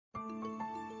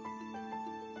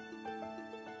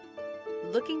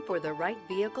Looking for the right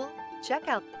vehicle? Check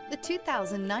out the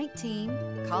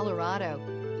 2019 Colorado.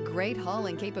 Great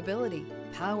hauling capability,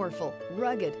 powerful,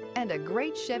 rugged, and a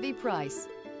great Chevy price.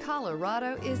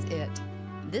 Colorado is it.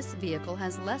 This vehicle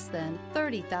has less than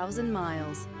 30,000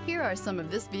 miles. Here are some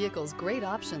of this vehicle's great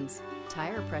options: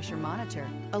 tire pressure monitor,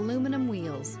 aluminum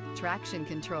wheels, traction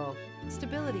control,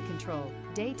 stability control,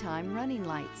 daytime running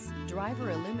lights,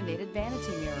 driver illuminated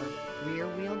vanity mirror, rear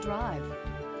wheel drive,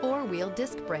 four-wheel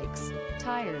disc brakes,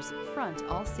 tires front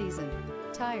all season,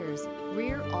 tires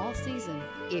rear all season.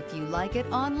 If you like it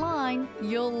online,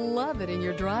 you'll love it in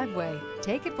your driveway.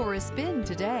 Take it for a spin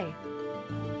today.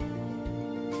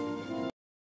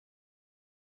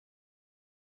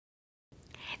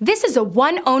 This is a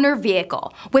one-owner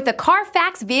vehicle with a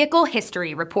Carfax Vehicle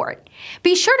History Report.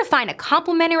 Be sure to find a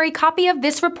complimentary copy of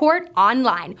this report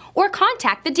online or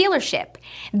contact the dealership.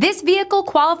 This vehicle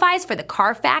qualifies for the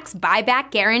Carfax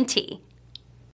Buyback Guarantee.